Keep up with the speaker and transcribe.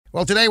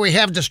Well, today we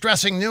have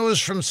distressing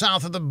news from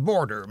south of the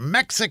border.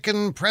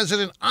 Mexican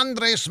President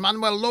Andres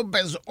Manuel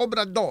Lopez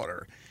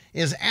Obrador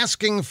is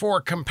asking for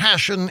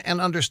compassion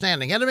and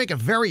understanding. He had to make a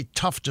very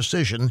tough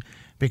decision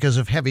because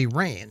of heavy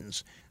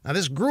rains. Now,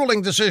 this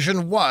grueling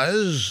decision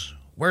was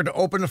where to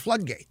open the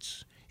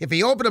floodgates. If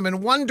he opened them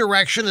in one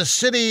direction, the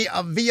city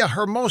of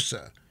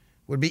Villahermosa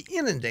would be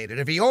inundated.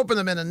 If he opened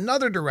them in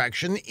another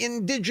direction,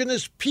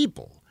 indigenous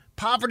people,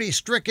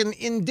 poverty-stricken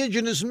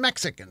indigenous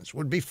Mexicans,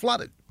 would be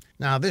flooded.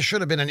 Now, this should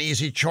have been an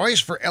easy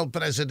choice for El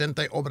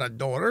Presidente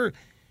Obrador.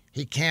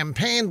 He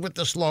campaigned with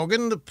the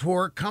slogan, "The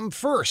poor come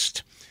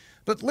first."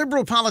 But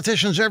liberal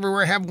politicians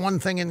everywhere have one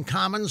thing in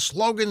common: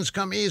 slogans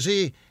come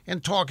easy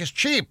and talk is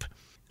cheap.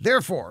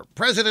 Therefore,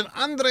 President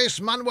Andres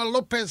Manuel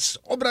Lopez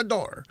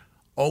Obrador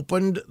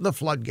opened the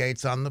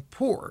floodgates on the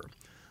poor.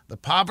 The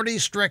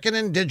poverty-stricken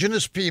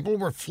indigenous people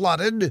were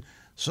flooded,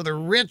 so the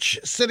rich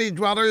city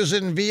dwellers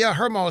in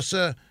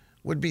Villahermosa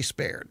would be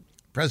spared.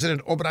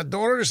 President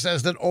Obrador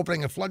says that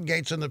opening the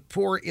floodgates on the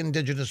poor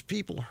indigenous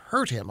people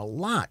hurt him a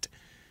lot,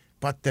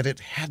 but that it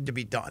had to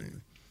be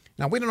done.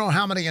 Now, we don't know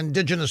how many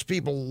indigenous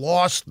people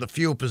lost the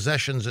few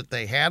possessions that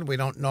they had. We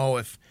don't know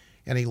if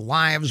any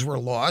lives were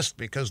lost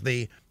because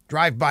the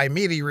drive-by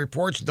media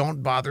reports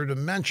don't bother to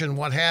mention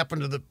what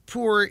happened to the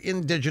poor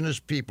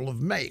indigenous people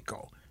of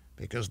Mexico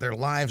because their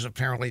lives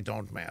apparently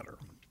don't matter.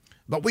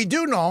 But we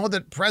do know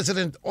that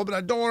President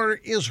Obrador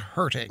is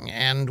hurting,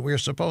 and we're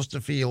supposed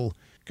to feel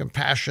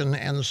compassion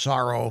and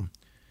sorrow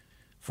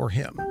for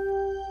him.